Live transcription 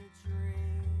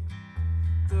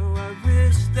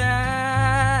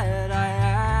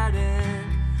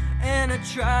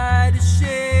try to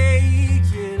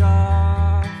shake it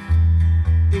off.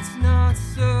 It's not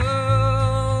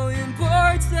so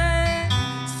important,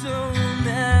 so we'll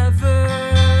never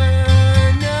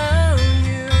know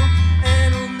you,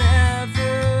 and we'll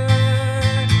never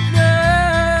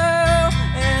know,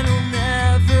 and we'll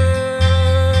never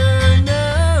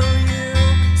know you,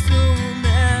 so we'll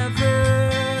never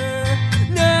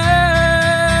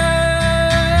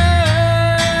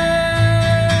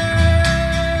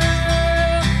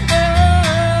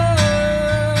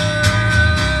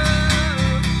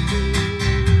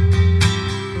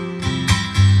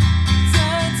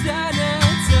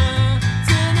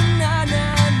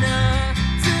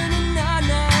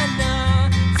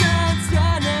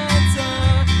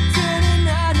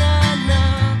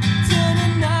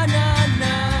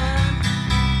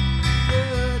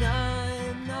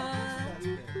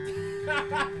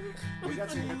We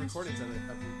got some good recordings of it.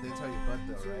 They tell you butt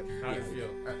though, right? How do you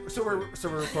feel? So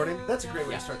we're recording. That's a great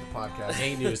way to start the podcast.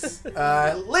 Hey, news.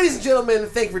 Ladies and gentlemen,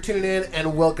 thank you for tuning in,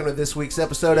 and welcome to this week's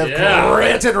episode of Yeah.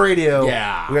 Granted Radio.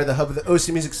 Yeah. We are the hub of the OC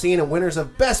music scene and winners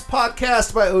of Best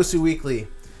Podcast by OC Weekly.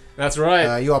 That's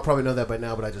right. You all probably know that by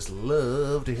now, but I just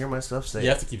love to hear myself say You it.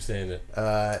 have to keep saying it.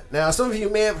 Now, some of you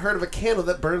may have heard of a candle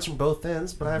that burns from both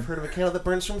ends, but I've heard of a candle that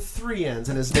burns from three ends,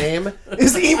 and his name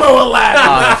is Emo Aladdin.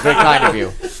 Oh, that's very kind of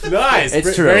you. Nice.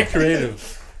 It's true. Very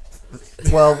creative.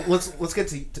 Well, let's get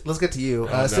to you.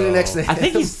 Sitting no. next to him. I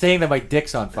think he's saying that my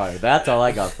dick's on fire. That's all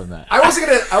I got from that. I wasn't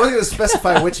gonna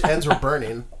specify which ends were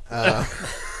burning.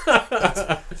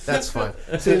 That's fine.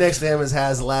 Sitting next to him is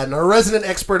Haz Aladdin, our resident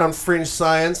expert on fringe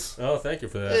science. Oh, thank you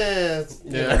for that.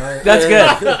 Yeah. That's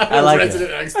good. I like Resident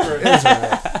it. expert.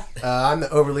 I'm the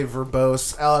overly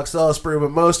verbose Alex Ellisbury, but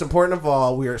most important of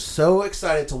all, we are so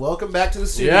excited to welcome back to the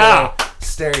studio, Yeah.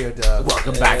 Stereo Dub.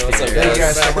 Welcome back to what's up, the Thank you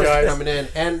guys so Back, much guys. for coming in.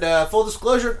 And full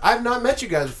disclosure, I've not met you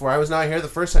guys before. I was not here the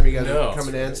first time you guys No. were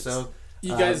coming in, so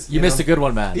You guys, You missed a good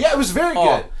one, man. yeah, it was very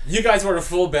oh, good. you guys were a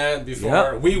full band before.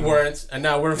 Yep. We weren't, and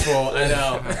now we're full. I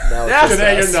know. Now Yeah, it's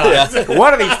Today just you're us. not. Yeah.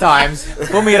 One of these times,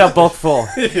 we'll meet up both full.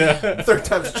 Third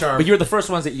time's a charm. But you were the first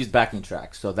ones that used backing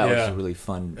tracks, so that was Yeah. a really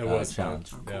fun It was challenge.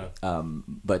 fun. Yeah.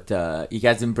 But you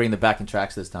guys didn't bring the backing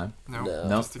tracks this time. No.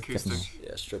 No, Just acoustic.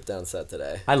 Yeah, stripped down set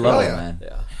today. I love Oh, it, yeah. man.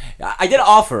 Yeah. I did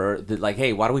offer that, like,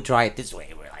 hey, why don't we try it this way?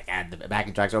 We're like, add the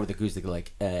backing tracks over the acoustic.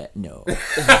 Like, no.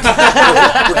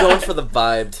 We're going for the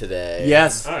vibe today.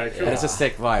 Yes, All right, cool. and it's a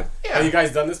sick vibe. Have you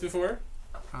guys done this before?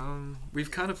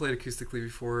 We've kind of played acoustically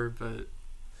before, but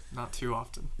not too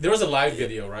often. There was a live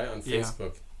video, right, on Yeah.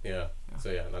 Facebook. Yeah. So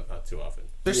yeah, not too often.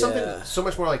 There's Yeah. something so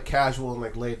much more like casual and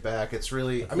like laid back. It's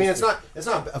really, I mean, it's not.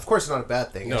 Of course, it's not a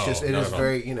bad thing. It's No, just, it not is at all.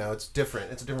 very, it's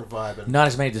different. It's a different vibe. And, Not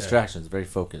as many distractions. Very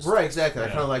focused. right, exactly. I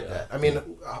kind of like Yeah. that. I mean,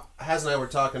 Haz and I were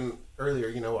talking earlier.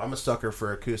 I'm a sucker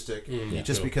for acoustic,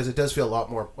 just Cool. because it does feel a lot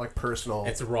more like personal.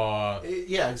 It's raw,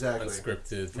 Yeah, exactly.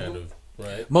 unscripted, kind of,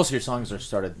 right? Most of your songs are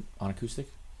started on acoustic.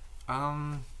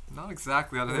 Not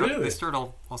exactly. Really? They start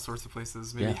all sorts of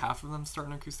places. Maybe Yeah. half of them start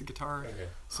an acoustic guitar. Okay.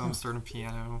 Some start on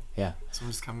piano. Yeah. Some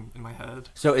just come in my head.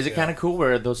 So is it Yeah. kind of cool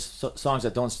where those songs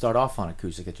that don't start off on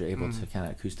acoustic that you're able to kind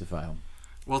of acoustify them?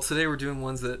 Well, today we're doing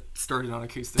ones that started on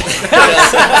acoustic.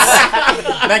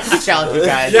 That could challenge you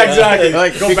guys. Yeah, exactly.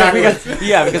 Like, Go because we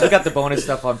backwards. got the bonus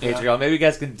stuff on Patreon. Maybe you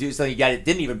guys can do something you guys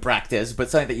didn't even practice, but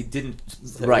something that you didn't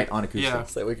write on acoustic. Yeah.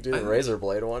 So we could do the Razor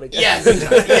Blade one again. Yes,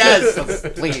 yes,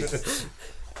 please.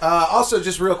 Also,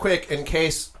 just real quick, in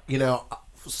case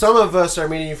some of us are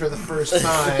meeting you for the first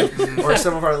time, or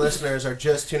some of our listeners are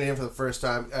just tuning in for the first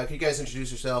time. Can you guys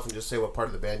introduce yourself and just say what part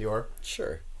of the band you are?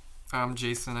 Sure. I'm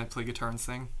Jason. I play guitar and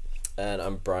sing. And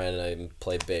I'm Brian, and I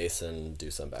play bass and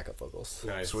do some backup vocals.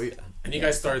 Nice. Sweet. And you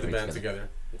guys started the Great band together.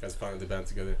 You guys founded the band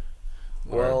together.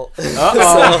 Well,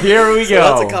 Uh-oh, here we so go.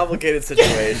 that's a complicated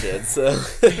situation. So,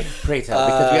 Pray tell,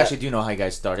 because we actually do know how you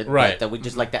guys started. Right. But we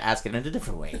just like to ask it in a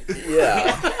different way.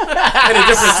 yeah. In a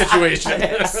different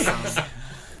situation.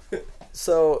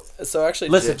 So actually,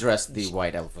 Let's address the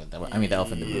white elephant. I mean, the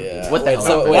elephant in the room. Yeah. What the Wait, hell? so,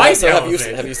 happened? wait, Why so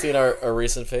elephant? have you seen our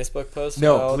recent Facebook post?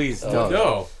 No, about- please Oh, don't.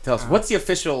 No. Tell us, what's the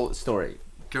official story?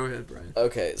 Go ahead, Brian.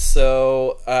 Okay,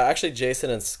 so actually, Jason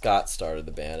and Scott started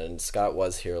the band, and Scott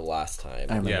was here last time.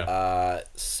 I remember. Yeah.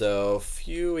 So a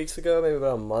few weeks ago, maybe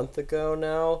about a month ago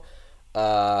now,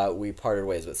 we parted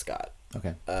ways with Scott.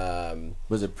 Okay. Um,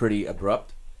 Was it pretty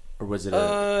abrupt? Or was it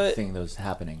a thing that was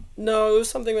happening? no, it was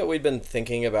something that we'd been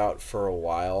thinking about for a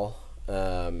while,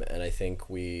 and I think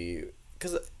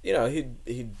because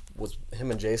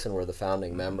him and Jason were the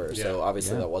founding members, so Yeah.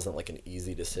 obviously Yeah. that wasn't like an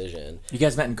easy decision. You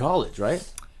guys met in college, right?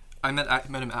 I met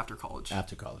him after college.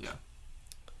 After college. Yeah.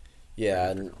 Yeah,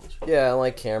 and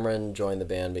like Cameron joined the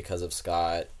band because of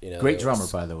Scott. You know, Great it drummer,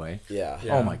 was- by the way. Yeah.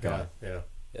 Oh my God.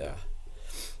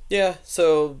 Yeah.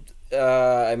 So,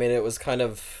 I mean, it was kind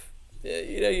of,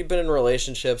 you know, you've been in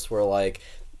relationships where like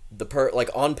like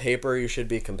on paper you should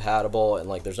be compatible, and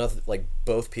like there's nothing, like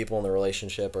both people in the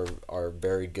relationship are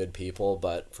very good people,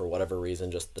 but for whatever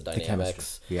reason, just the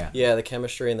dynamics. The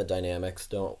chemistry and the dynamics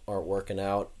aren't working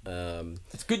out.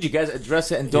 It's good you guys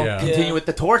address it and don't Yeah. continue Yeah. with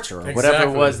the torture or whatever it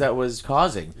Exactly. was that was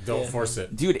causing. Don't force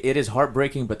it. Dude, it is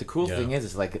heartbreaking, but the cool Yeah. thing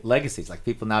is like legacies. Like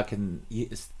people now can,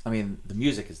 I mean, the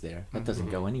music is there. That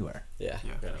doesn't go anywhere. Yeah.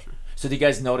 Yeah, Yeah. for sure. So do you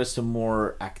guys notice some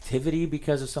more activity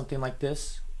because of something like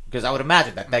this? Because I would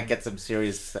imagine that gets some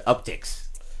serious upticks.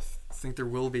 I think there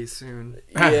will be soon.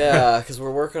 Yeah, because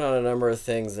we're working on a number of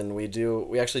things, and we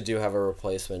actually do have a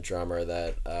replacement drummer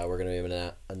that we're going to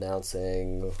be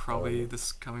announcing Probably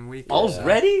this coming week.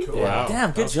 Already? Cool. Yeah. Wow.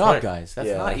 Damn, good That's job, quick. guys. That's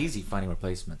Yeah. not easy finding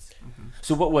replacements.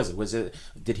 So what was it?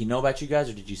 Did he know about you guys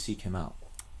or did you seek him out?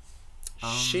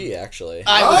 She actually.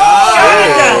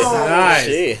 Nice.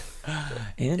 She.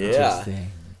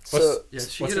 Interesting. So Yeah,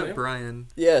 she What's hit her up name? Brian.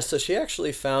 yeah, so she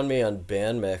actually found me on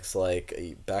Bandmix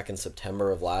like back in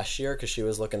September of last year because she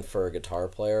was looking for a guitar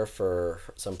player for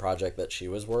some project that she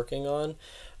was working on.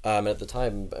 And at the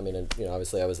time, I mean, you know,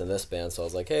 obviously I was in this band, so I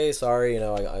was like, hey, sorry, you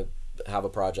know, I have a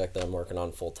project that I'm working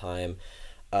on full time.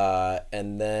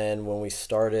 And then when we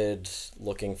started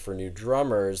looking for new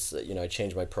drummers, you know, I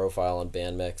changed my profile on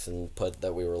Bandmix and put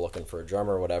that we were looking for a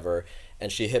drummer or whatever.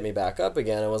 And she hit me back up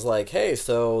again and was like, hey,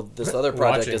 so this other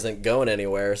project Watching. isn't going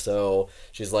anywhere. So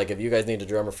she's like, if you guys need a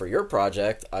drummer for your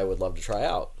project, I would love to try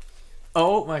out.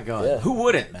 Oh my god. Yeah. Who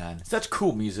wouldn't, man? Such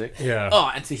cool music. Yeah.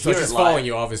 Oh, and to So hear she's it following live.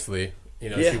 you, obviously. You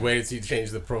know, Yeah. she waited till you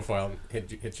change the profile and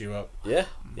hit you up. Yeah.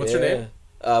 What's her name?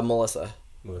 Melissa.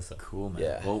 Melissa. Cool, man.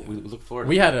 Yeah. Well, we look forward.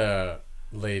 We had a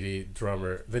lady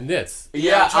drummer, the Knits.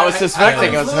 Yeah, I was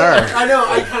suspecting it was her. I know.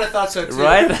 I kind of thought so too.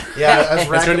 Right? Yeah, I was Is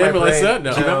her racking my name Melissa? brain.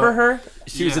 No. Do you remember her?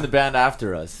 She was Yeah. in the band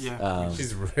after us. Yeah.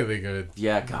 She's really good.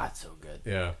 Yeah, God, so good.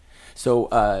 Yeah. So,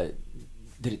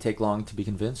 did it take long to be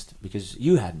convinced? Because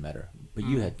you hadn't met her, but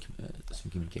you had some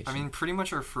communication. I mean, pretty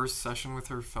much our first session with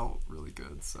her felt really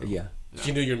good. So yeah,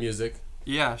 She knew your music.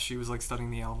 yeah, she was like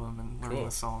studying the album and learning Cool.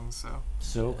 the songs. So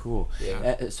so cool.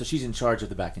 Yeah. So she's in charge of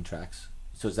the backing tracks.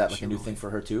 So is that like She a new will thing be. for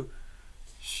her too?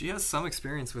 she has some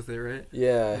experience with it, right?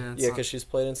 Yeah, Yeah, it's yeah, not- because she's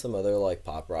played in some other like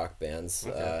pop rock bands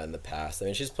Okay. in the past. I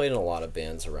mean, she's played in a lot of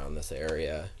bands around this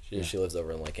area. She, Yeah. she lives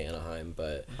over in like Anaheim,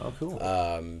 but Oh, cool.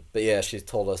 but yeah, she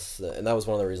told us, and that was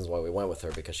one of the reasons why we went with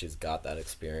her because she's got that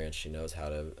experience. She knows how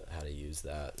to use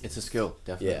that. It's a skill,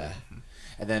 definitely. Yeah.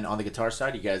 And then on the guitar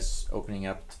side, you guys opening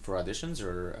up for auditions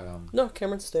or? No,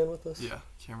 Cameron's staying with us. Yeah,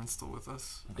 Cameron's still with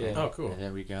us. Yeah. Oh, cool. And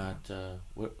then we got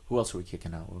who else are we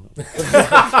kicking out?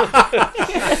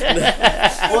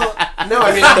 Well, no,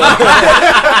 I mean,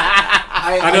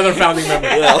 Another founding member.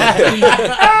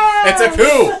 It's a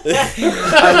coup.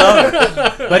 I love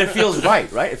it, but it feels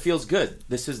right? It feels good.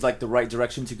 This is like the right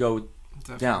direction to go.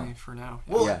 Definitely Down. for now.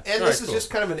 Well, Yeah. and Alright, this is cool. just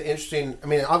kind of an interesting. I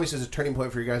mean, obviously, it's a turning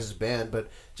point for you guys as a band, but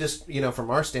just from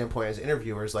our standpoint as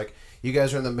interviewers, like you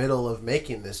guys are in the middle of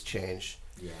making this change,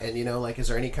 and like, is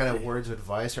there any kind of words of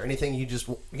advice or anything you just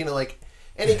like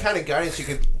any kind of guidance you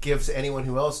could give to anyone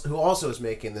who also is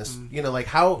making this? Like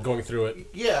how? Going through it.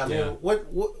 Yeah, I mean, Yeah. what?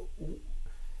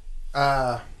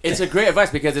 It's a great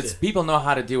advice because it's people know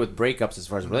how to deal with breakups as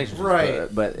far as relationships,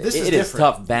 Right. But This is it is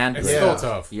different. tough band. It's breakups.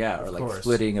 still tough. Yeah, or Of like course.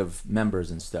 splitting of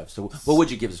members and stuff. So, what would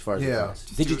you give as far as Yeah. advice?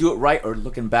 Did you do it right, or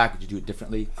looking back, did you do it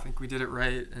differently? I think we did it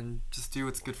right, and just do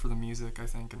what's good for the music. I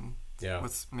think, and Yeah.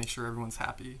 let's make sure everyone's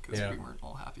happy because Yeah. we weren't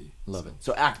all happy. Love it.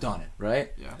 So act on it,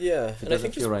 right? Yeah. Yeah, it and I doesn't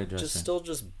think feel right, just Justin. still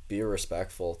just be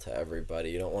respectful to everybody.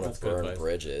 You don't want That's to good burn advice.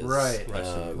 bridges, Right.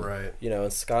 Um, You know,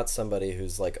 and Scott's somebody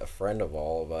who's like a friend of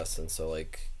all of us, and so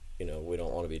like we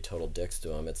don't want to be total dicks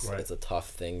to him. It's Right. it's a tough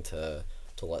thing to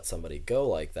let somebody go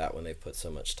like that when they put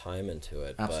so much time into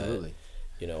it. Absolutely.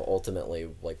 But ultimately,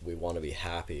 like we want to be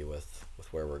happy with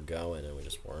where we're going, and we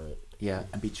just weren't. Yeah,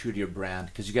 and be true to your brand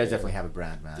because you guys definitely have a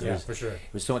brand, man. Yeah, for sure. It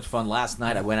was so much fun. Last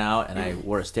night I went out and I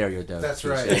wore a Stereo Dove. That's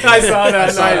t-shirt. right. I saw I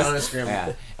that. saw it Nice. on Instagram.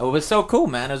 Yeah, it was so cool,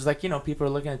 man. It was like people are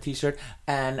looking at a T-shirt,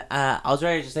 and I was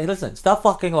ready to say, "Listen, stop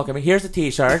fucking looking at me. Here's the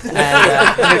T-shirt, and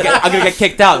I'm gonna get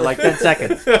kicked out in like 10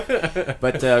 seconds."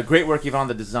 But great work, even on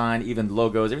the design, even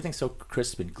logos, everything's so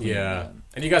crisp and clean. Yeah. man.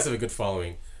 And you guys have a good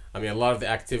following. I mean, a lot of the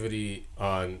activity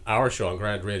on our show on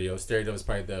Grand Radio, Stereo Dove is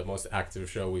probably the most active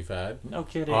show we've had No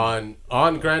kidding.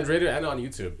 on Grand Radio and on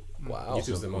YouTube. Wow.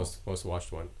 YouTube's the most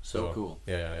watched one. So cool.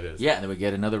 Yeah, it is. Yeah, and then we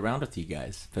get another round with you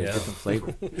guys. For a Yeah. different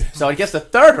flavor. So I guess the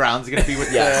third round is going to be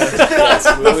with Yes. Yes.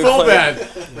 The full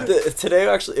band. Today,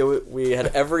 actually, we had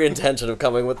every intention of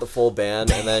coming with the full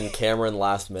band, and then Cameron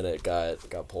last minute got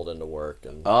pulled into work.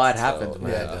 And Oh, it so, happens,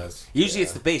 man. Yeah, it does. Usually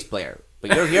it's the bass player,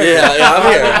 but you're here.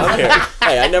 I'm here.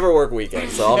 Hey, I never work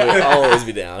weekends, so I'll always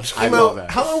be down. I Mo, love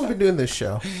that. how long have we been doing this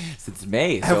show? Since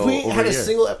May. Have so we over had a year.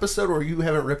 single episode where you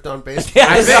haven't ripped on bass? Yeah,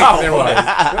 I think know. there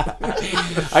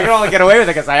was. I can only get away with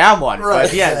it because I am one. Right,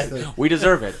 But yes, exactly. we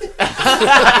deserve it.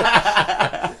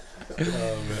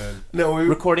 Oh man. No, we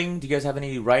Recording, do you guys have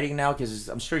any writing now? Because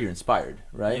I'm sure you're inspired,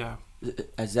 right? Yeah.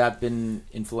 Has that been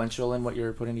influential in what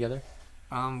you're putting together?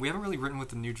 We haven't really written with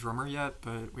the new drummer yet,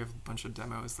 but we have a bunch of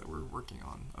demos that we're working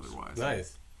on otherwise.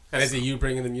 Nice. And is it you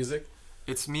bringing the music?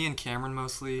 It's me and Cameron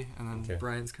mostly, and then Okay.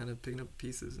 Brian's kind of picking up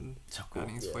pieces and So cool.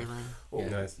 adding his Yeah. flavor in. Well,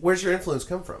 Nice. Where's your influence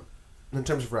come from in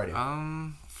terms of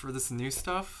writing? For this new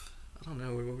stuff, I don't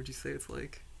know. What would you say it's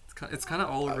like? It's kind of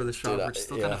all over the shop. dude, We're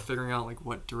still kind yeah. of figuring out like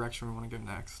what direction we want to go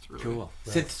next. Really. Cool.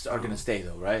 Synths are going to stay,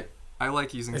 though, right? I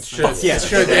like using It synths. should. Yeah,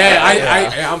 sure.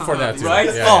 Yeah, I'm for that too.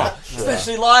 Right? Yeah, Oh,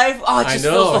 especially live. Oh, it I just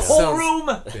know, fills the it whole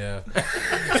sounds- room.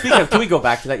 yeah. Speaking of, can we go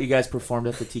back to that? You guys performed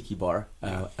at the Tiki Bar,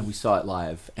 and we saw it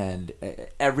live, and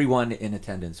everyone in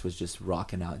attendance was just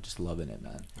rocking out, just loving it,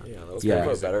 man. Yeah, that was Yeah. one of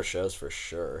our better shows for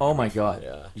sure. Oh my god!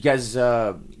 Yeah. You guys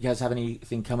have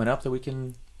anything coming up that we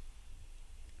can?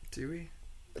 Do we?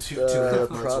 Two and a half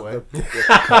months away.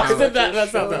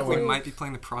 That's not that We one. might be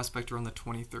playing the Prospector on the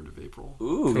 23rd of April.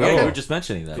 Ooh, Cool. yeah, you were just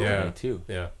mentioning that, Yeah. right, too.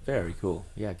 Yeah. Very cool.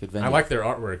 Yeah, good venue. I like their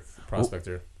artwork,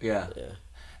 Prospector. Yeah, Yeah.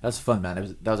 that was fun,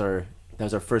 man. That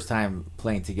was our first time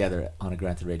playing together on a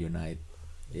Granted Radio night.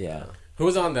 Yeah, Who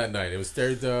was on that night? It was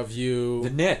Stereo Dove, you. the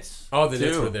Knits. Oh, the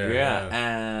Knits too. were there. Yeah, Yeah.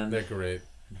 and They're great.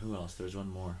 who else? There was one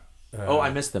more. I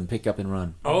missed them. Pick Up and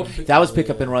Run. Oh, That was Pick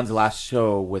Up and Run's last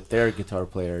show with their guitar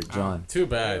player John. too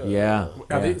bad. Yeah,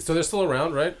 Are yeah. so they're still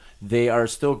around, right? They are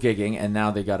still gigging, and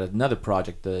now they got another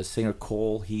project. The singer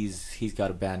Cole, he's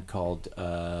got a band called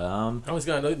Oh, he's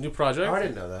got a new project. Oh, I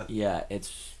didn't know that. yeah,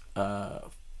 it's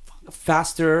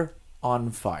Faster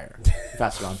on Fire.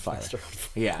 Faster on Fire.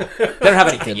 Yeah, they don't have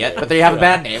anything yet, but they have a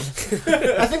band name.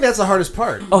 I think that's the hardest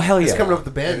part. Oh hell It's yeah! coming up with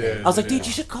the band It name. I was like, dude,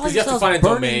 you should call 'Cause you have to yourselves find a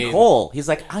Burning domain. Coal. He's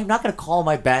like, I'm not gonna call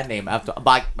my band name after.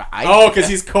 Oh, because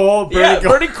he's cold. yeah, Burning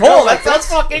Coal. Burning Coal. No, That sounds that's-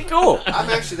 fucking cool. I'm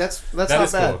actually that's That not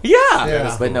is bad. cool. Yeah,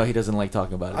 Yeah. but no, he doesn't like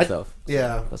talking about himself.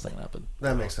 Yeah, That's not gonna happen.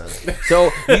 that makes sense.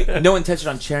 So, no intention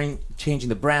on changing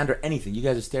the brand or anything. You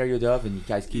guys are Stereo Dove, and you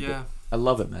guys keep it. Yeah. I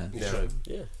love it, man. You should.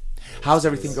 Yeah. How's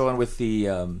everything going with the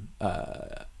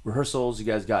rehearsals? You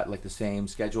guys got like the same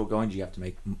schedule going? Do you have to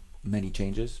make many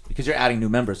changes because you're adding new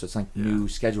members? So it's like new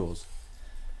schedules.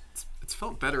 It's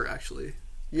felt better actually.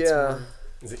 Yeah.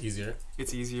 Is it easier?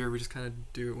 It's easier. We just kind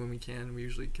of do it when we can. We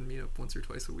usually can meet up once or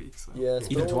twice a week. So. Yeah, it's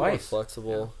been Even a little more twice.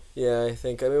 flexible. Yeah, I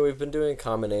think. I mean, we've been doing a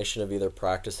combination of either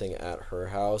practicing at her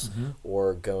house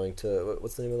or going to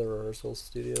what's the name of the rehearsal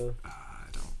studio? I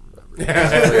don't remember.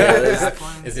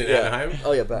 Yeah. Is it Yeah. Anaheim?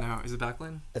 Oh yeah, back. No, is it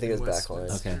Backline? I think it's West- Backline.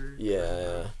 Western-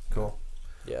 Yeah, Cool.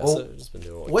 yeah. Well, So we've just been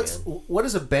doing what we What's can. what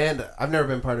is a band? I've never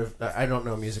been part of. I don't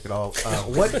know music at all.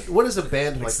 What does a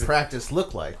band like practice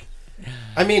look like?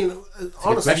 I mean,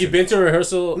 honestly, Have you been to a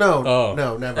rehearsal? No, Oh.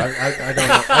 no, never. I don't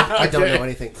know. I don't know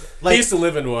anything. I Like, used to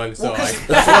live in one, so Well, 'cause-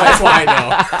 that's why I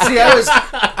know. see,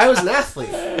 I was an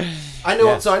athlete. I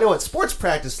know, so I know what sports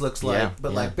practice looks like, Yeah, but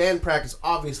yeah. like band practice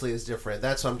obviously is different.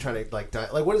 That's what I'm trying to like.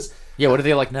 Like, what is? Yeah, what are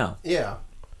they like now? Yeah,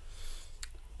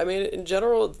 I mean, in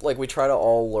general, like we try to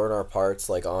all learn our parts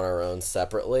like on our own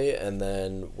separately, and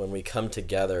then when we come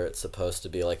together, it's supposed to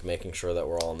be like making sure that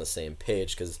we're all on the same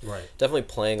page. Because Right. definitely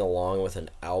playing along with an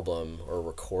album or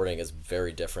recording is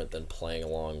very different than playing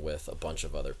along with a bunch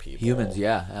of other people. Humans,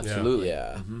 yeah, absolutely.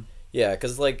 Yeah, yeah,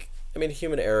 because like I mean,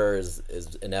 human error is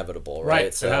inevitable, Right, right?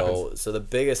 it So happens. the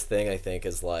biggest thing I think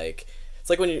is like. It's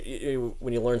like when you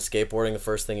learn skateboarding, the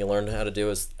first thing you learn how to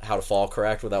do is how to fall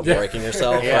correct without breaking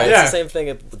yourself, Yeah. right? Yeah. It's the same thing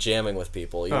with jamming with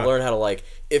people. You Huh. learn how to like,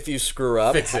 if you screw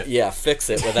up, Fix it. fix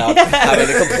it without having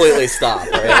to completely stop,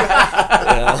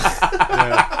 right?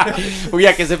 Well,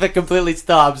 yeah, because if it completely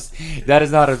stops, that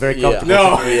is not a very Yeah. comfortable.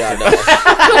 No. Yeah, no.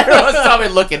 Everyone's probably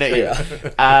looking at you.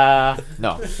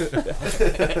 No.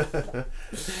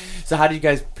 So how did you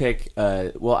guys pick?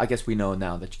 Well, I guess we know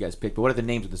now that you guys picked. But what are the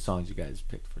names of the songs you guys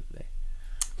picked for today?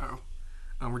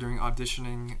 We're doing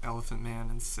Auditioning, Elephant Man,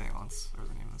 and Seance are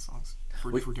the name of the songs. If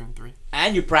we're doing 3.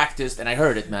 And you practiced, and I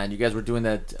heard it, man. You guys were doing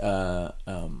that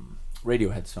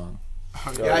Radiohead song.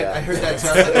 Yeah, I heard that.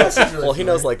 That's really Well, he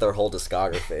knows funny. like their whole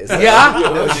discography. So Yeah? you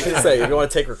know what you can say. You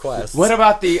want to take requests. What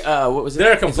about the what was it?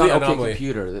 They're a It's on complete OK anomaly.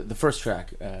 Computer, the first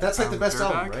track. That's like the best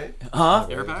Airbag? album, right? Huh?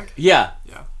 Airbag? Yeah.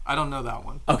 Yeah. I don't know that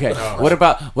one. Okay. Oh. What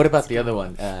about the other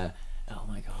one? Oh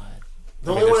my god.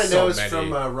 The I mean, only one I there's know so is many.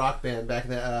 from Rock Band back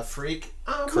in the Freak.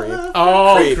 Creep.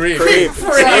 Oh, Creep. Creep. Creep.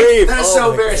 That is Oh so my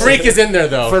embarrassing. Freak is in there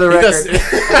though. For the He record.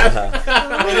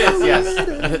 It is.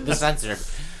 Yes. The censor.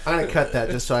 I'm gonna cut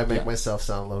that just so I make Yeah. myself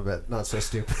sound a little bit not so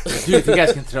stupid. Dude, if you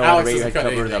guys can throw Alex on the doesn't Radiohead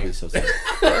cut cover, that'd be so anything.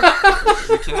 sick.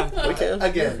 We can. We can.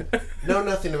 Again, know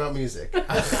nothing about music.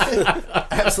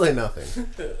 Absolutely nothing.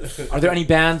 Are there any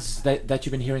bands that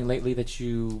you've been hearing lately that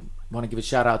you want to give a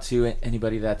shout out to?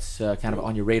 Anybody that's kind of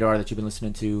on your radar that you've been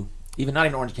listening to? Even not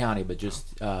in Orange County, but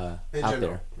just out general,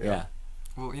 there. yeah. Yeah.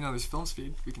 Well, there's Film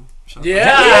Speed. We can shout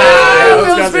Yeah,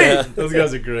 out. those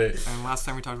guys are great. And last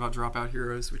time we talked about Dropout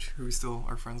Heroes, who we still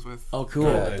are friends with. Oh,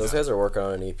 cool. Yeah, Nice. those guys are working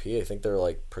on an EP. I think they're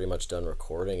like pretty much done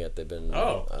recording it. They've been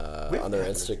Oh. on their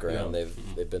Instagram. Yeah.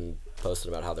 They've been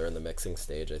posting about how they're in the mixing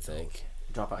stage. I think.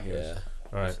 Drop out here. Yeah,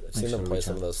 All right. I've seen sure them we play can.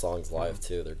 some of those songs live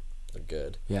too. They're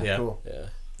good. Yeah. Yeah. Cool. Yeah.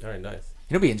 All right. Nice.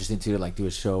 It'll be interesting too, like do a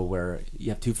show where you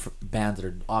have two bands that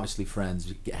are obviously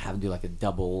friends. Have them do like a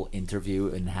double interview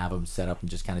and have them set up and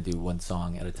just kind of do one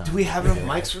song at a time. Do we have enough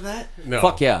mics for that? No.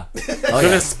 Fuck yeah. Oh, There's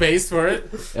yeah. a space for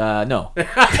it. No.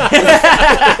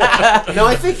 No,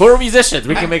 I think. But we're musicians.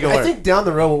 We can make it I work. think down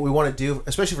the road, what we want to do,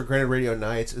 especially for Granted Radio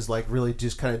Nights, is like really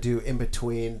just kind of do in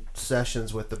between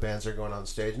sessions with the bands that are going on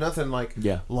stage. Nothing like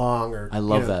Yeah. long or I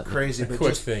love that. crazy, but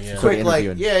Quick just thing, yeah. quick, Quick like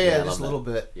interview. yeah, Yeah, I just love a little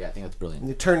bit. Yeah, I think that's brilliant. And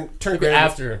you turn Maybe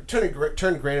after.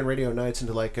 turn Granted Radio Nights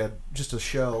into like just a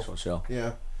show. Actual show.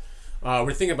 Yeah,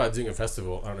 We're thinking about doing a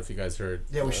festival. I don't know if you guys heard.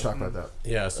 yeah, we should talk about that.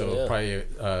 Yeah. So Oh, yeah.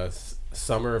 probably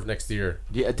summer of next year.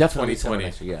 Yeah, definitely. 2020.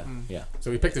 Next year. Yeah. Yeah.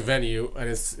 So we picked a venue, and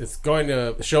it's going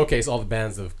to showcase all the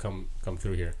bands that have come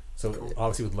through here. So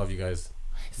obviously, we'd love you guys.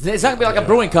 It's not gonna be like a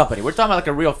brewing company. We're talking about like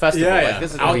a real festival. Yeah, Like, yeah.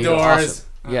 this is gonna be Outdoors.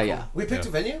 awesome. Yeah, yeah, We picked Yeah.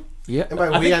 a venue, yeah. and by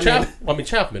I we think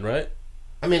Chapman, right?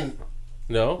 I mean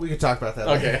No. we could talk about that.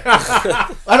 Okay. later.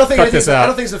 I don't think Cut this out. I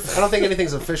don't think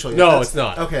anything's official yet. No, That's- it's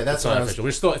not. Okay, that's It's what not I was. official.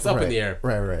 We're still. It's up right, in the air.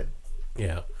 Right.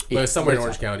 Yeah. But it's somewhere in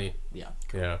Where's Orange that? County. Yeah.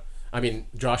 Yeah. I mean,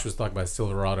 Josh was talking about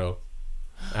Silverado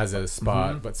as a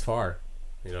spot, but it's far.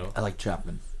 You know. I like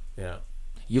Chapman. Yeah.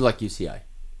 You like UCI.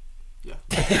 Yeah.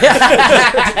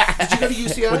 Did you go to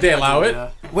UCI? Would they allow it? Yeah.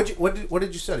 What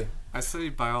did you study? I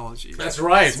studied biology. That's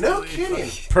right. No kidding.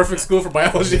 Perfect school for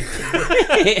biology.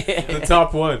 The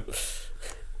top one.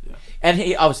 And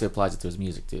he obviously applies it to his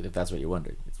music too, if that's what you're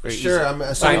wondering. It's very Sure, easy.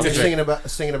 I'm Scientific.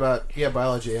 singing about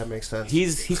biology. That makes sense.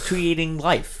 He's creating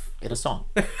life in a song.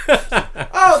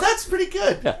 Oh, that's pretty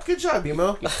good. Yeah. Good job,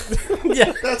 Emo.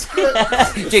 Yeah. That's good.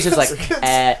 Jason's like,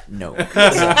 no. Good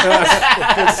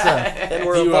stuff. And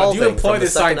we're Do you evolving employ from the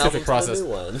this second scientific album to process? the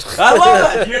new one. I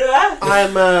love it. You hear that?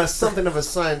 I'm something of a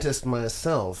scientist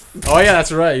myself. Oh yeah,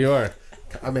 that's right. You are.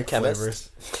 I make Chemist? flavors.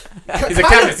 He's a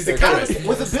chemist. He's a chemist.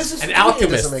 With a business An degree,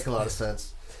 alchemist. It doesn't make a lot of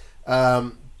sense.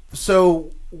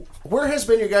 So, where has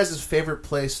been your guys' favorite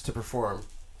place to perform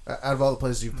out of all the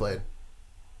places you've played?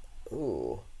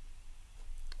 Ooh.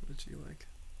 What did you like?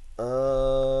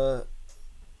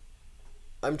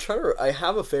 I'm trying to. I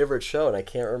have a favorite show, and I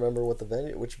can't remember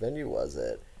which venue was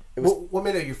it. It was. What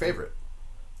made it your favorite?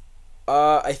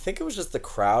 I think it was just the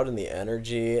crowd and the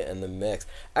energy and the mix.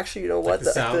 Actually, you know what?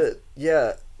 the sound?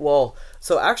 Yeah. Well,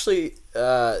 so actually,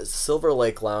 Silver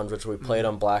Lake Lounge, which we played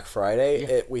on Black Friday,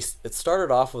 it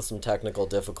started off with some technical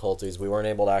difficulties. We weren't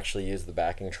able to actually use the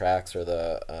backing tracks or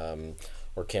the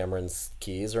or Cameron's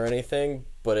keys or anything,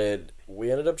 but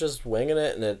we ended up just winging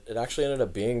it, and it actually ended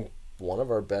up being one of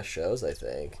our best shows, I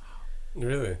think.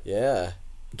 Really? Yeah.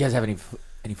 You guys have any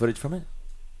footage from it?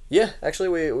 Yeah, actually,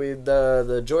 we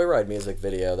the Joyride music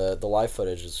video, the live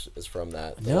footage is from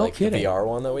that. The, No like, kidding. The VR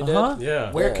one that we Uh-huh. did. Yeah.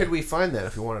 Where Yeah. could we find that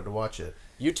if we wanted to watch it?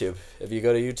 YouTube. If you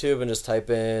go to YouTube and just type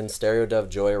in Stereo Dove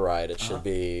Joyride, it should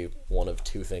be one of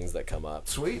two things that come up.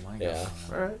 Sweet. Oh my Yeah.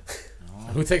 God. All right.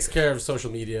 Who takes care of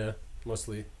social media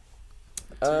mostly?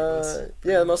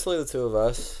 Yeah, mostly the two of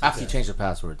us. After you change the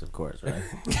passwords, of course, right?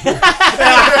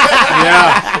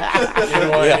 Yeah. You know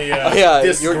what? Oh, yeah,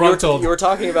 disgruntled. you were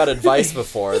talking about advice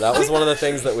before. That was one of the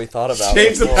things that we thought about.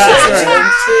 Change the before.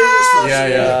 password.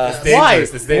 Yeah. It's dangerous. Why?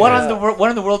 It's dangerous. What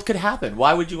in the world could happen?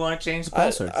 Why would you want to change the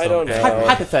password? I don't know.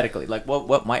 Hypothetically, like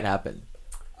what might happen?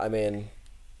 I mean,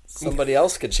 somebody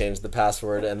else could change the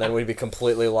password, and then we'd be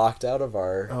completely locked out of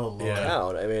our Oh, Lord. Yeah.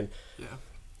 account. I mean, Yeah.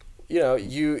 you know,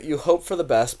 you hope for the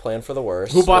best, plan for the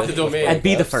worst. Who bought with- the domain? with And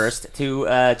be the backups. first to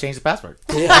change the password.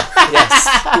 Yeah. Yes.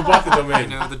 Who bought the domain?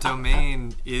 The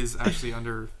domain is actually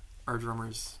under our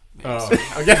drummer's Oh, So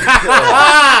okay.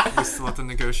 we still have to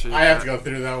negotiate. I have to that. go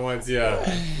through that once. Yeah.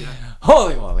 Yeah.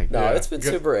 Holy moly! No, Yeah. it's been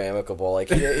Good. super amicable. Like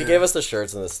he gave us the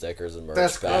shirts and the stickers and merch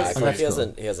That's back. cool. Like he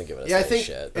That's hasn't given us Yeah, I any think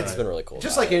shit. it's It's been really cool.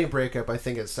 Just about like it. any breakup, I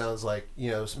think it sounds like,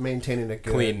 maintaining a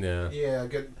good, Clean, yeah.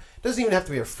 good. It doesn't even have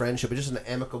to be a friendship, but just an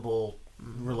amicable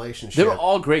relationship. They were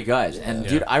all great guys, and Yeah.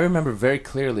 dude, I remember very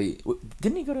clearly.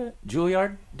 Didn't he go to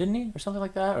Juilliard? Didn't he, or something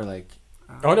like that, or like?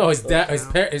 Oh no, his dad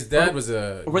was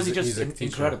a. Or was he a just music teacher.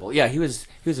 incredible? Yeah, he was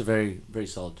a very, very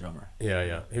solid drummer.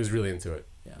 Yeah, he was really into it.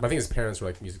 Yeah. I think his parents were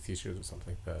like music teachers or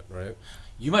something like that, right?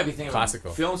 You might be thinking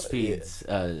Classical. of Film Speed's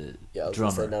Yeah, I was gonna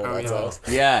drummer. say none of Oh, that yeah.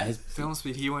 stuff. Yeah, his, Film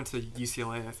Speed. He went to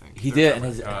UCLA, I think. he Their did,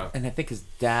 and drummer. and I think his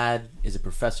dad is a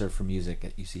professor for music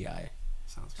at UCI,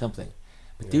 Sounds something.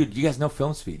 But Yeah. dude, you guys know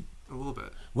Film Speed. a little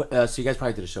bit. What, so you guys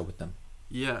probably did a show with them.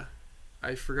 Yeah.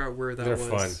 I forgot where that They're was.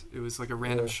 fun. It was like a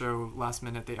random Yeah. show. Last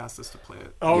minute, they asked us to play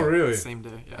it. Oh Yeah. really? Same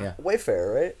day. Yeah. Yeah.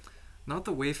 Wayfair, right? Not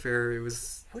the Wayfair. It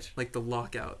was Which- like the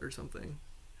Lockout or something.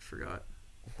 I forgot.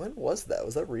 When was that?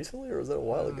 Was that recently or was that a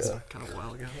while It was ago? kind of a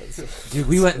while ago. Dude,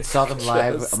 we went and saw them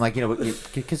live. Yes. I'm like,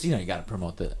 because you got to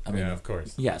promote the. I mean, Yeah, of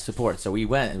course. Yeah, support. So we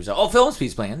went and it was like, oh, Film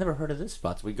Speed's playing. I never heard of this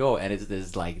spot. So we go and it's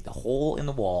this like the hole in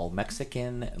the wall,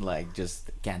 Mexican, like just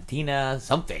cantina,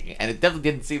 something. And it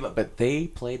definitely didn't seem, but they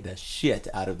played the shit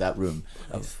out of that room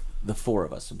of the four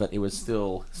of us. But it was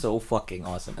still so fucking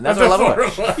awesome. And that's what I love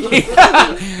about it.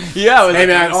 Yeah, it was Hey like-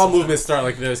 man, all movements start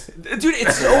like this. dude,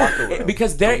 it's so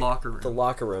because The they're locker room. The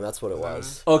locker room. That's what it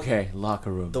was. okay.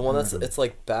 Locker room. The one that's it's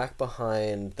like back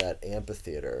behind that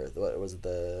amphitheater. What was it,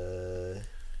 the?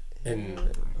 And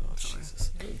Oh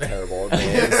Jesus! Terrible at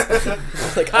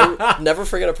names. Like I never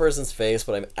forget a person's face,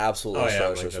 but I'm absolutely Oh, yeah,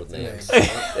 atrocious like with that's- names.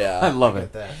 I Yeah. love Get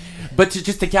it. that. But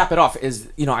just to cap it off is,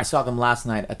 I saw them last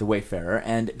night at the Wayfarer,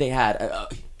 and they had a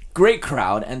great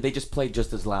crowd, and they just played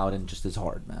just as loud and just as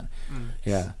hard, man.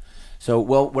 Yeah. So,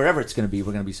 well, wherever it's going to be,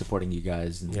 we're going to be supporting you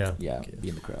guys and be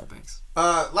in the crowd. Thanks.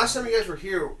 Last time you guys were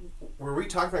here, were we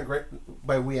talking about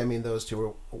by we I mean those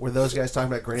two? Were those guys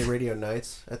talking about Granny Radio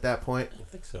Nights at that point? I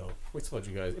think so. We told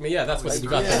you guys. I mean, yeah, that's what Like, we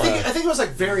got. I the, think it was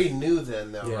like very new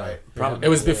then, though, yeah. right? Probably. It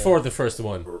was before the first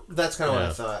one. That's kind of what I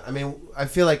Yeah. thought. I mean, I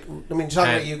feel like talking And-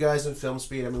 about you guys in Film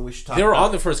Speed. I mean, we should talk. They were about,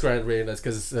 on the first Grand Radio Nights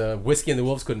because Whiskey and the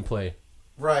Wolves couldn't play.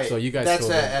 right. so you guys That's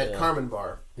still at did. Yeah. Carmen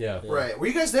Bar, Yeah. right? Were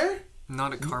you guys there?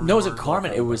 Not at Carmen. No, it was at Bar.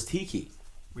 Carmen. It was Tiki.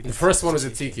 We The did first one was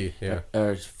at Tiki. Yeah.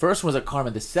 First one was at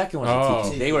Carmen. The second one was Oh. at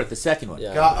Tiki. They were at the second one.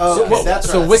 Yeah. Oh, okay, Well, that's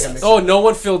so right. I Whis- think I mixed oh, it up. no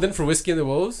one filled in for Whiskey and the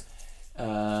Wolves.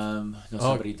 No,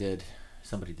 somebody did.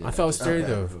 Somebody did. I thought it was Terry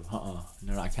Okay. though.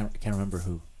 No, I can't remember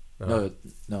who. Oh.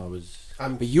 No, it was.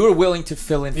 I'm- But you were willing to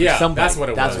fill in for Yeah, somebody. that's what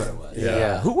it That's was. what it was.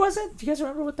 Yeah. Who was it? Do you guys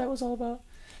remember what that was all about?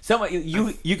 Somebody,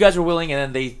 you guys were willing,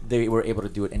 and then they were able to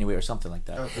do it anyway, or something like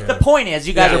that. Okay. The point is,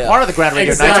 you guys Yeah. are part of the Grand Radio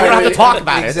Exactly. Nights. We don't have to talk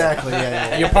about it. Exactly.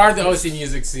 Yeah. You're part of the OC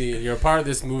music scene. You're part of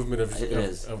this movement It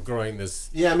is. of growing this,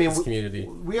 Yeah, I mean, this community.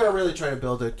 we are really trying to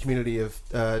build a community of,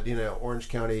 Orange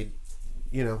County,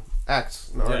 acts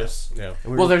and artists. Yeah.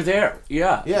 And we Well, they're there.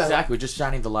 Yeah, Yeah. exactly. We're just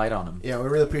shining the light on them. yeah, we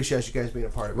really appreciate you guys being a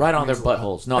part of it. Right It on their means a lot.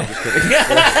 buttholes. No, I'm just kidding.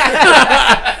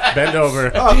 Bend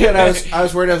over. Oh, good. I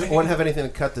was worried I wouldn't have anything to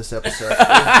cut this episode.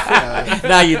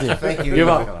 Now you do. Thank you. You're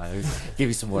welcome. Give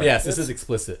you some work. Yes, this is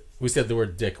explicit. We said the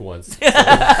word dick once. It's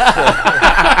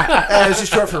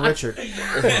just short for Richard. All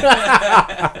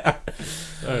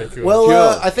right, cool. Well,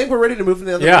 Cool. I think we're ready to move in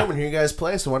the other Yeah. room and hear you guys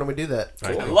play. So why don't we do that? All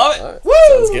right, I cool. love it. All right. Woo!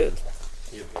 Sounds good.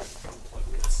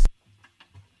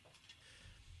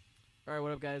 All right,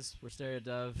 what up, guys? We're Stereo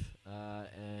Dove,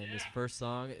 and this first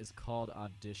song is called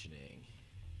Auditioning.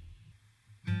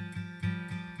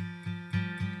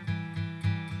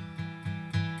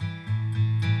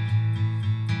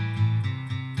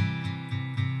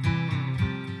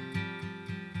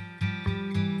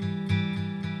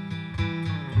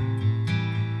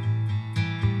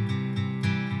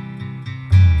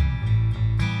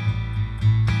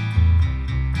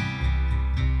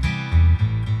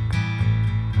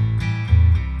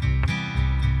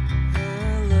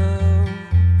 Hello,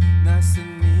 nice to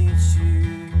meet you.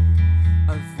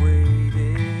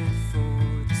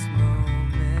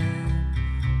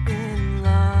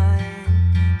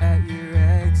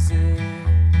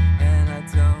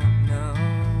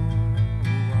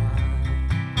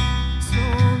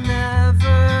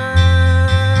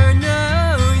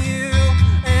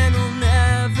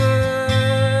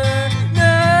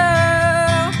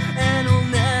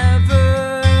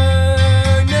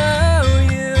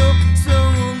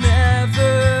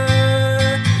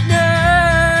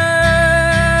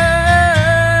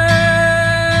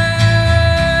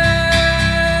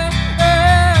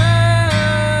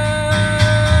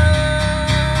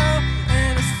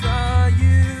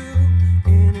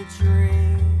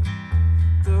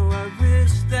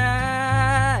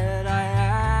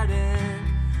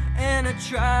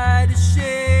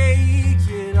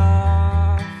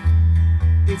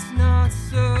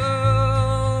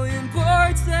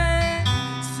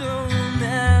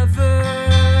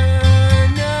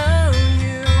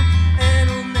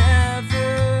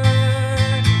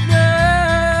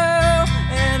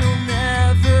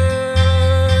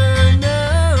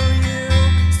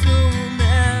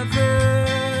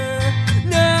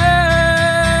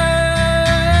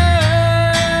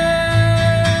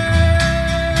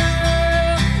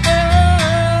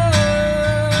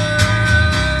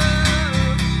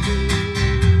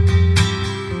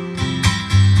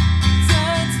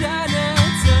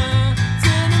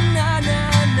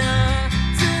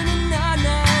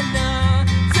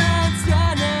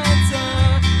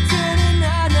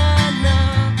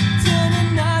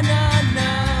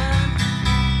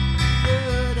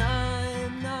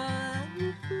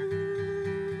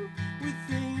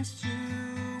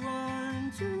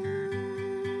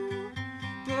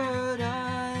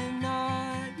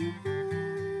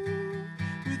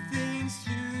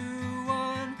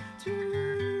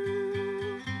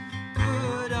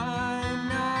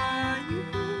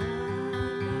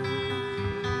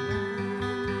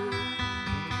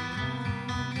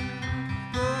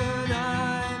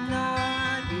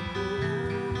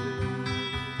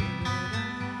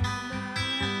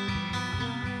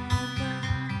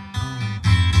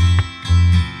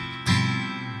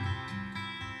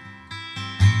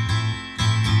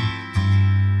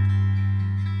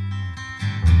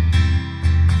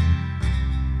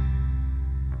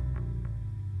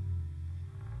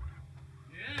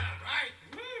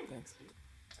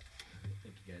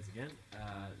 again.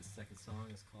 The second song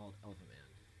is called Elephant Man.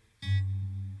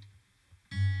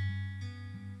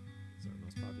 It's our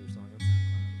most popular song on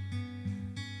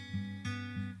SoundCloud.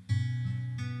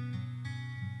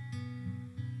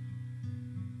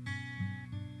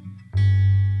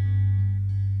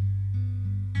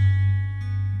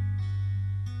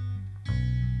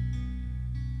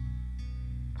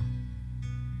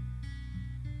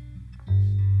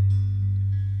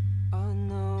 I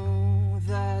know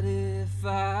that if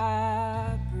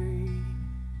I breathe,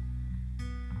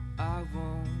 I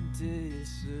won't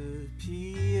disappear.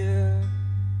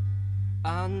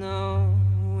 I know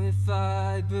if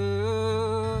I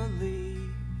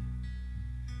believe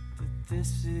that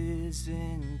this is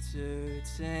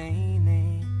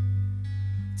entertaining,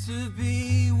 to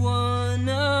be one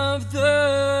of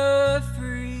the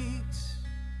freaks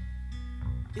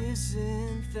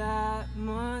isn't that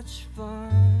much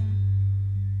fun.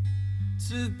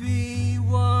 To be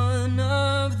one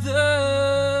of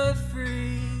the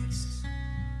freaks,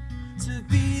 to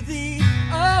be the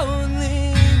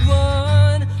only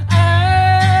one.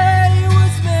 I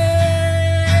was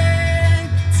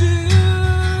meant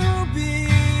to be.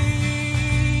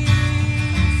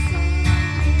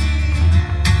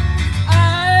 I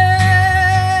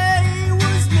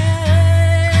was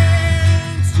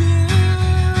meant to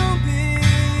be.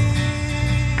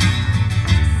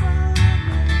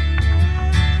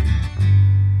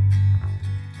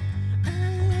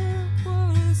 It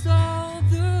was all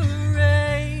the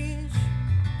rage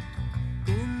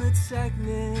in the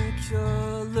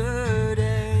technicolor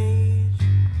age,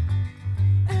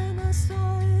 and I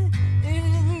saw it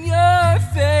in your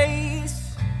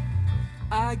face.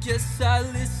 I guess I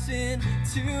listened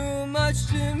too much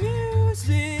to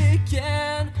music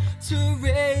and to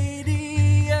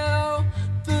radio.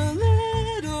 The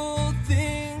little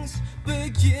things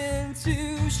begin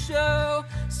to show,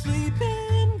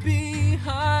 sleeping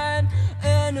behind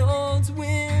an old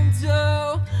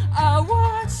window. I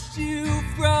watched you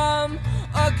from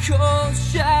a cold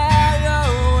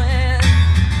shadow, and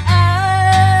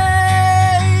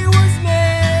I was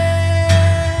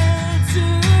meant to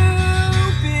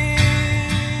be.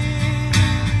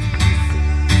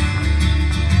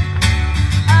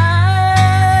 I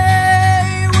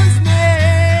was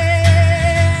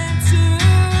meant to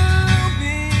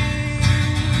be.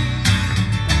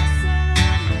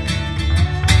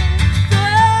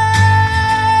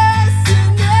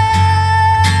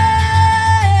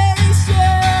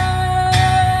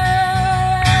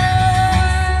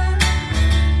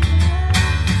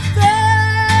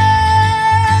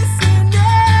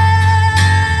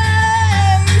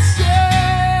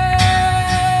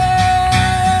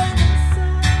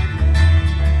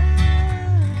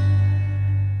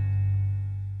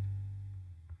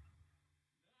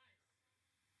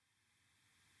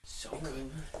 So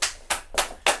good.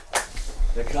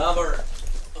 The cover.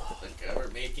 The cover,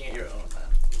 making it your own, man.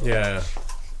 Yeah.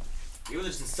 Even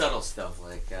just the subtle stuff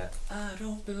like I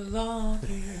don't belong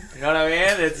here. You know what I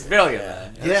mean? It's brilliant,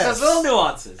 man. Yes. There's little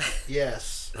nuances.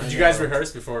 Yes. Did you guys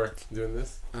rehearse before doing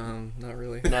this? Not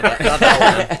really. Not that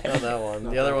one. Not that one.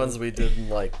 The other ones we did in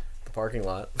like the parking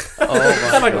lot. Oh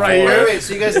my Like God. right here. Wait,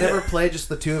 so you guys never played, just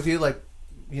the two of you? Like,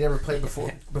 you never played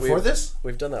before this?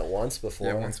 We've done that once before.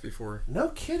 Yeah, once before. No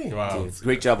kidding. Wow. Dude,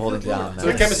 great job holding down, So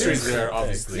the man. chemistry's there,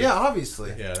 obviously. Yeah,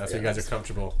 obviously. Yeah, that's when you guys are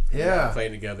comfortable. Yeah.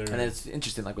 Playing together. And it's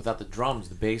interesting, like without the drums,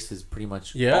 the bass is pretty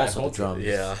much Yeah, also the holds it. drums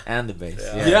Yeah. and the bass.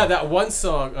 Yeah. Yeah, that one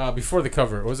song before the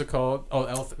cover. What was it called? Oh,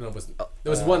 Elephant. No, it wasn't. There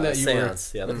was one that you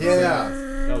Seance. Yeah, Yeah.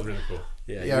 were. That was really cool.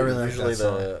 Yeah, I really like usually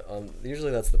that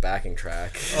usually that's the backing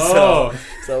track. Oh.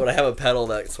 So when I have a pedal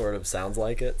that sort of sounds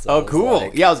like it. So Oh, it's cool.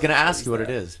 like- Yeah, I was gonna ask you what it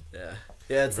that. is. Yeah.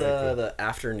 Yeah, it's Very cool. the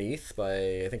Afterneath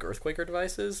by I think Earthquaker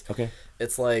Devices. Okay.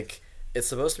 It's like it's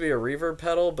supposed to be a reverb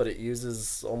pedal, but it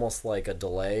uses almost like a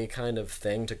delay kind of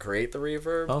thing to create the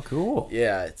reverb. Oh, cool.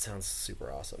 Yeah, it sounds super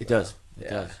awesome. It does. It Yeah.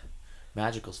 does.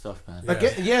 Magical stuff, man.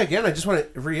 Again, I just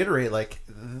want to reiterate, like,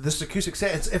 this acoustic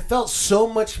set, it felt so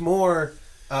much more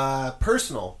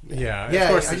personal. Yeah. Yeah, Of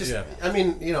course. I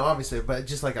mean, you know, obviously, but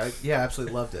just like, I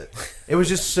absolutely loved it. It was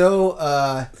just so,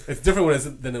 It's different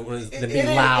than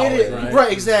being loud, right? Right,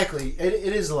 exactly. It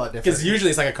is a lot different. Because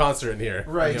usually it's like a concert in here.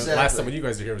 Right, Last exactly. time when you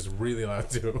guys were here was really loud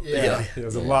too. Yeah.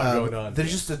 There's a lot going on.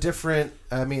 There's just a different,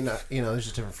 I mean, you know, there's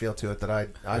just a different feel to it that I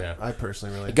Yeah.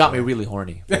 personally really It got me enjoy. really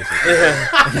horny. Basically.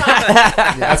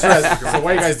 That's right. So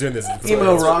why are you guys doing this?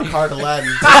 Emo rock hard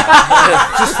Aladdin.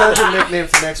 Just hold your nickname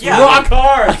for next week. Rock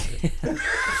hard.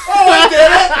 Oh, I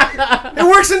did it! It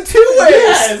works in two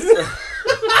ways!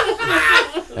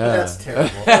 That's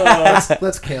terrible.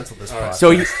 Let's cancel this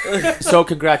podcast. So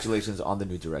congratulations on the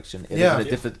new direction. It Yeah. is a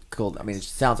difficult. I mean, it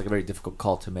sounds like a very difficult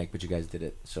call to make, but you guys did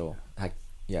it. So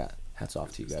hats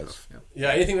off to you guys. Yeah,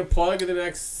 anything to plug in the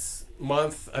next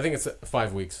month? I think it's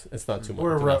 5 weeks. It's not too much.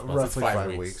 We're too much months. It's roughly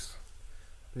 5 weeks.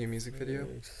 New music video.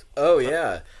 Oh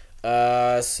yeah.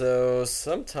 So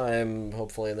sometime,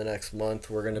 hopefully in the next month,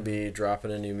 we're gonna be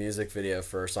dropping a new music video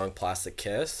for our song "Plastic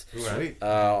Kiss." Sweet.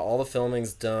 All the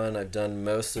filming's done. I've done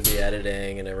most of the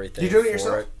editing and everything. You doing it for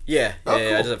yourself? Yeah, Oh, yeah. I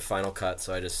cool. just have Final Cut,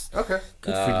 so I just Okay.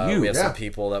 Good for you. We have Yeah. some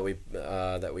people that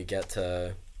we get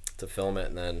to film it,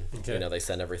 and then Okay. they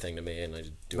send everything to me, and I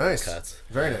do Nice. all the cuts.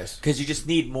 Very nice. Because you just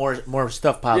need more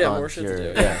stuff piled Yeah, on. more shit your,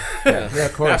 to do. Yeah. Yeah. Yeah, of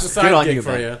That's a course. side Good on gig you, for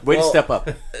man. you. Way to Well- step up.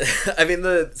 I mean,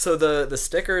 the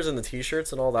stickers and the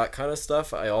T-shirts and all that kind of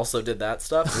stuff. I also did that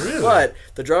stuff. Really? But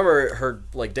the drummer, her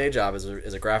day job is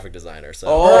a graphic designer, so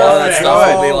Oh, all that perfect.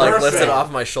 stuff will be like Perfect. lifted off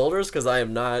my shoulders because I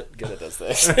am not good at those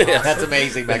things. Yeah. That's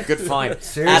amazing, man. Good find.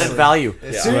 Seriously. Added value.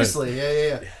 Seriously,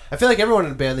 yeah. I feel like everyone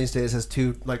in a band these days has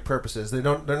two purposes. They're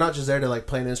not just there to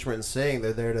play an instrument and sing.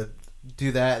 They're there to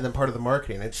do that, and then part of the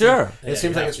marketing. Sure. It seems you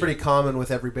like have it's to. pretty common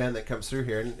with every band that comes through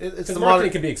here, and it's Because the marketing modern.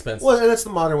 can be expensive. Well, and it's the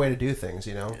modern way to do things,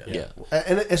 Yeah.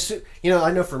 And it's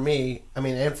I know for me,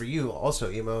 and for you also,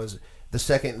 Emo, is the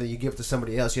second that you give it to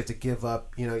somebody else, you have to give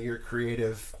up, your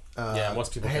creative.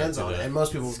 Most people can't hands do on it, that. and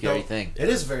most people Scary don't. thing. It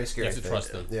is a very scary. You have to thing.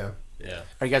 trust them. Yeah. Yeah.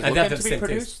 Are you guys And looking that to be same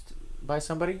produced by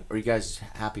somebody? Or are you guys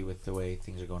happy with the way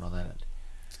things are going on that end?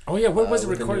 Oh yeah, when was it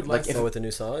With the recorded new, last? with the new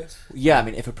songs. Yeah, I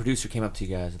mean, if a producer came up to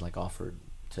you guys and offered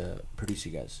to produce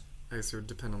you guys, I guess it would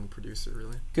depend on the producer,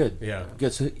 really. good. Yeah.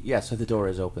 Good. So so the door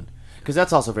is open, because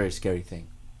that's also a very scary thing,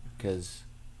 because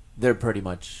they're pretty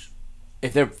much,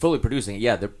 if they're fully producing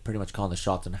it, they're pretty much calling the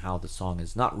shots on how the song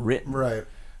is not written. Right.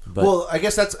 But Well, I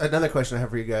guess that's another question I have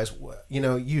for you guys.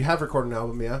 You have recorded an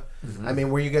album, yeah? Mm-hmm. I mean,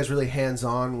 were you guys really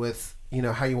hands-on with,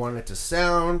 how you wanted it to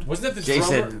sound? Wasn't that the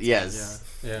Jason, drummer? yes,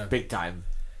 Yeah. big time.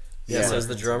 Yeah, so it's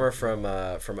the drummer from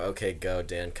OK Go,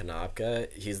 Dan Konopka.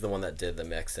 He's the one that did the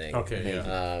mixing. Okay.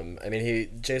 Yeah. I mean,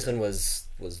 Jason was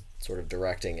sort of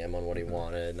directing him on what he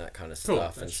wanted and that kind of Cool.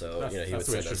 stuff, and That's- so that's- he would that's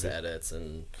the way it send us should be. edits,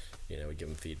 and we give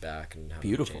him feedback and how to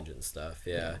Beautiful. change it and stuff.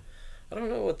 Yeah. I don't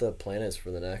know what the plan is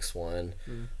for the next one.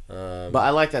 But I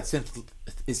like that synth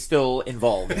is still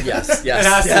involved. Yes, It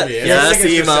has to be. It's yes, the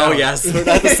signature emo, sound. yes. The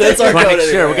synths are I want to good make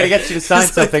sure we're anyway. gonna get you to sign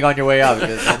something on your way out,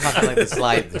 because I'm not gonna let this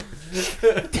slide.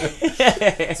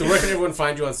 So where can everyone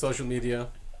find you on social media?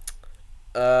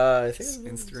 I think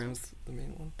Instagram's the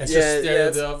main one. It's Yeah, just yeah,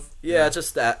 Stereo Dove. Yeah,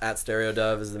 just at Stereo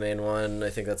Dove is the main one. I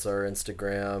think that's our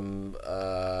Instagram.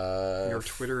 And our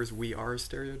Twitter is We Are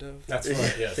Stereo Dove. That's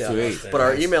right. Yes. Yeah. Sweet. But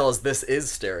our email is This Is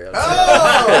Stereo.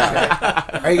 Oh!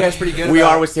 Okay. Are you guys pretty good? We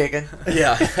about, are was taken.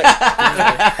 Yeah.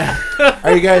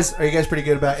 Are you guys pretty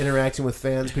good about interacting with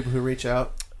fans, people who reach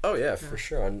out? Oh yeah, for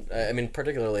sure. I mean,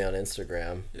 particularly on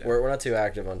Instagram. Yeah. We're not too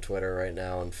active on Twitter right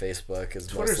now, and Facebook is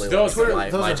Twitter's- mostly those- like Twitter- my,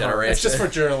 those are my hard. generation. It's just for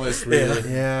journalists, really.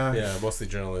 Yeah. Yeah, mostly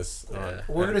journalists.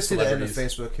 We're going to see the end of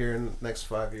celebrities. Facebook here in the next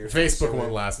 5 years. Facebook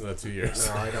won't last another 2 years.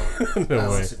 No, I don't. No I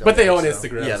way. honestly don't But they think own so.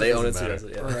 Instagram. Yeah, so they it own it.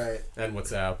 doesn't matter. Yeah. Right. And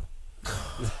WhatsApp.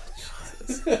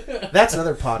 That's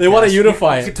another podcast. They want to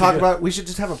unify We it. could talk about. We should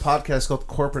just have a podcast called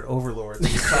Corporate Overlords. We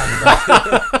could talk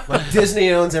about like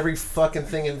Disney owns every fucking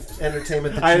thing in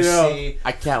entertainment that I you know. see.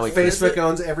 I can't wait. for this. Facebook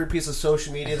owns every piece of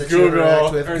social media that you Google.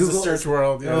 interact with. Or is the Google search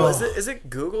world. Yeah. Oh. Is it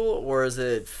Google or is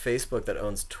it Facebook that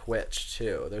owns Twitch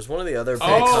too? There's one of the other big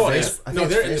Oh, companies. it's, I no,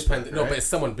 think they're it's Facebook, independent. No, right? but it's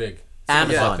someone big.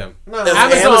 Amazon. Them. No, It's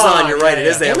Amazon. Amazon, you're right. It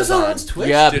Yeah, is yeah. Amazon Amazon. owns Twitch.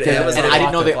 Yeah, Dude, because, Amazon and I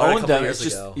didn't know they bought it a owned couple them. years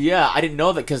It's just ago. I didn't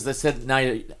know that, because they said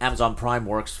now Amazon Prime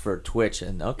works for Twitch,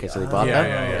 and okay, so they bought Yeah,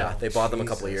 them. yeah, yeah. Yeah, they bought them a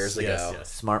couple of years Jesus. ago. Yes, yes.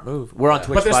 Smart move. We're on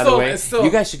Twitch, But there's by still- the way. it's still-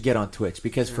 You guys should get on Twitch,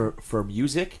 because for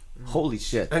music, holy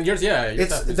shit. And yours, yeah. Your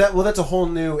It's stuff is- that. Well, that's a whole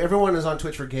new. Everyone is on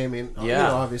Twitch for gaming.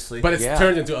 Yeah. Obviously. but it's Yeah.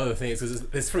 turned into other things because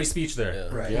it's free speech there.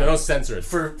 Yeah. Right. You know, don't censor it.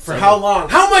 for how long?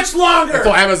 How much longer?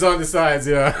 Until Amazon decides,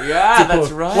 yeah. Yeah, To that's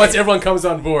pull- right. Once everyone comes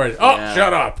on board. Oh, Yeah.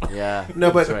 shut up. Yeah.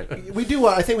 No, but that's right. we do.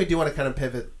 I think we do want to kind of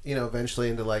pivot, eventually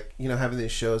into having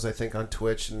these shows. I think on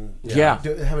Twitch and Yeah.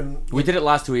 having. We did it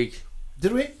last week.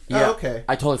 Did we? Yeah. Oh, okay.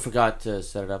 I totally forgot to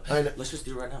set it up. I know. Let's just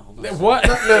do it right now. Hold on. What?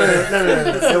 No.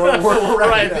 We're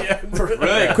Right wrapping at it the up. end.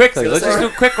 Really quickly. Let's just do a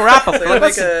quick wrap up. So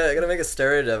I gotta make a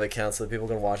Stereo Dev account so that people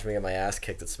can watch me get my ass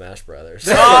kicked at Smash Brothers.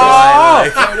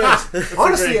 Oh!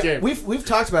 Honestly, great game. we've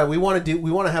talked about it. We want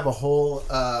to have a whole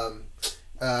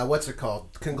what's it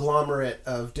called? Conglomerate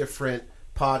of different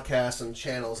podcasts and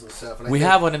channels and stuff. And I We think-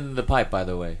 have one in the pipe, by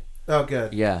the way. Oh,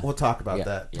 good. Yeah. We'll talk about Yeah,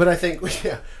 that. yeah. But I think One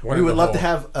we in would the love to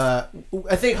hole. have.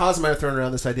 I think Haas and I are throwing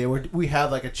around this idea where we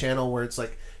have like a channel where it's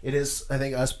like it is. I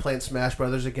think us playing Smash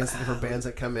Brothers against the different bands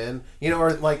that come in.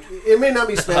 Or like it may not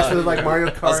be Smash Brothers, like Mario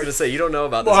I was Kart. gonna say you don't know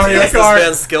about this, Mario this Kart.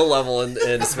 man's skill level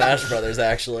in Smash Brothers.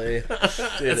 Actually, dude,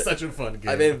 It's such a fun game.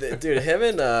 I mean, dude, him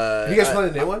and Have you guys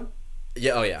played a new one?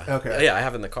 Yeah, oh yeah. Okay. Yeah, I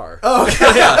have it in the car. Oh, okay.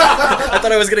 I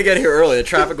thought I was gonna get here early. The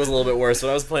traffic was a little bit worse, but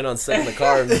I was planning on sitting in the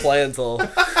car and playing until.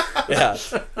 Yeah.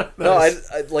 No, I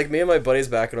like me and my buddies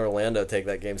back in Orlando take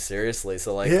that game seriously.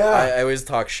 So like, Yeah. I always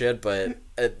talk shit, but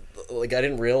like I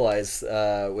didn't realize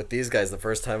with these guys the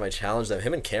first time I challenged them,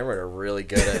 him and Cameron are really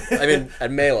good at. I mean,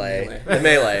 at melee. At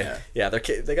melee. Yeah, they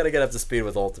got to get up to speed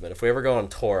with Ultimate. If we ever go on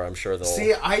tour, I'm sure they'll.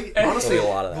 See, I honestly, There'll be a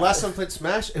lot of the that. last time I played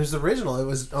Smash, it was the original. It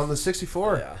was on the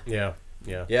 64. Yeah. yeah,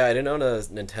 yeah. Yeah, I didn't own a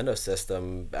Nintendo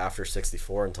system after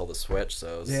 64 until the Switch,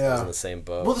 so I was in the same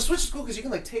boat. Well, the Switch is cool because you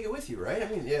can like take it with you, right? I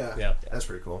mean, yeah. Yeah. That's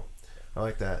pretty cool. I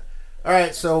like that. All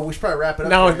right, so we should probably wrap it up.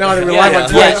 Now here. that we're Yeah, live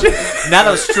on yeah. Twitch. Now that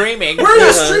I'm streaming. Where are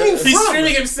you streaming from? He's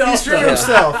streaming himself. He's streaming though.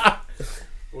 himself.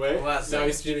 Wait, now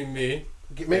he's streaming me,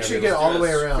 Make sure you get all the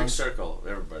way around. circle,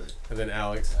 everybody. and then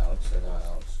Alex. Alex, I know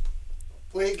Alex.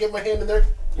 Wait, get my hand in there.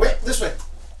 Wait, this way.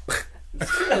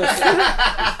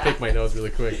 Pick my nose really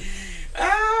quick. Oh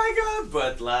my god!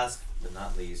 But last but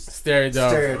not least, Stereo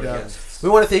dub. Stereo dub. We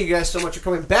want to thank you guys so much for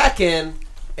coming back in,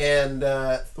 and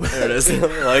There it is.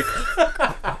 Like,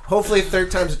 hopefully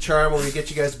third time's a charm when we get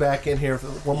you guys back in here for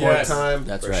one more Yes. time.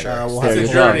 That's For right. sure. We'll Stereo have It's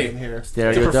a you journey. in here.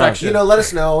 Stereo To dub. perfection. Let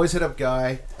us know. Always hit up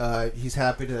Guy. He's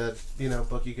happy to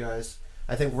book you guys.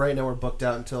 I think right now we're booked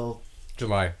out until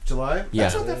July. July. Yeah.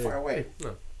 That's not that far away.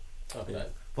 Not bad.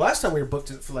 Last time we were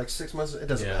booked it for like 6 months. It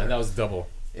doesn't Yeah, matter. and that was double.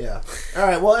 Yeah. All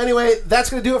right. Well, anyway, that's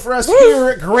going to do it for us here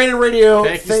at Granite Radio.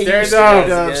 Thank you, Stereo Stereo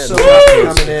Dub, Dub. so Woo!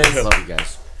 much for coming in. Love you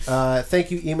guys.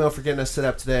 Thank you, Emo, for getting us set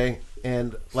up today.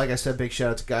 And like I said, big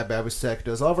shout out to Guy Babusek, who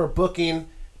does all of our booking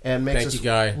and makes Thank us you,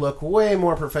 Guy. look way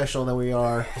more professional than we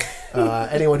are.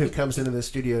 Anyone who comes into the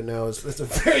studio knows it's a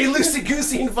very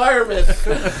loosey-goosey environment.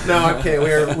 No, I'm kidding.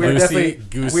 We're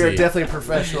Loosey-goosey. definitely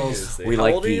professionals. We how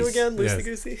like old are you geese. again, Yes. Loosey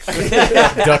Goosey?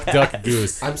 Duck, duck,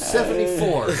 goose. I'm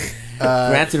 74.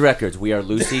 Granted Records. We are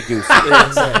loosey goosey.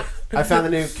 That's it. I found the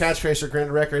new catchphrase for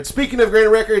Granite Records. Speaking of Granite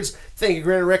Records, thank you,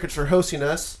 Granite Records, for hosting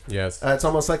us. Yes. It's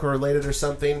almost like we're related or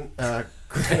something. Granite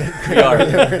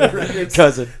Records.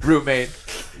 Cousin, roommate.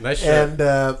 Nice shirt.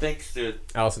 And thanks to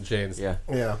Alice in Chains. Yeah.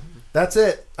 yeah, that's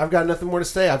it. I've got nothing more to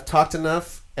say. I've talked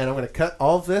enough, and I'm going to cut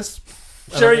all of this.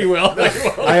 Sure you will.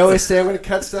 I always say I'm going to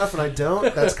cut stuff, and I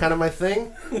don't. That's kind of my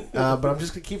thing. But I'm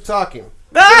just going to keep talking.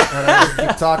 And I'm going to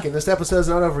keep talking. This episode's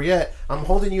not over yet. I'm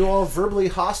holding you all verbally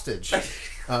hostage. You Is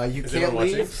can't everyone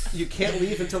watching? leave. You can't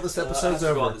leave until this episode's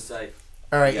go on over. the site.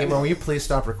 All right, Emo, will you please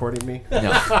stop recording me?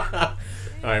 No.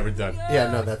 All right, we're done. Yeah,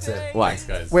 no, that's it. Why? Thanks,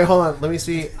 guys. Wait, hold on. Let me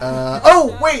see.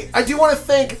 Oh, wait. I do want to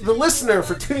thank the listener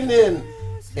for tuning in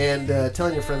and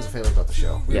telling your friends and family about the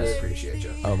show. We Yes. really appreciate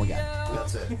you. Oh my god.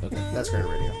 That's it. That's Granite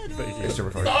Radio. Thank you. It's still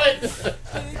recording.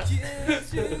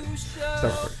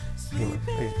 Stop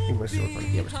recording. Emo, still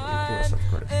recording. Yeah, we're still Emo, stop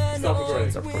recording. Stop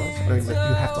recording. Stop recording. No, you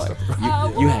have to stop recording.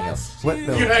 You hang up. What?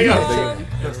 No. You hang up.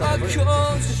 No, stop recording. a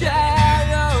cold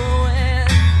shadow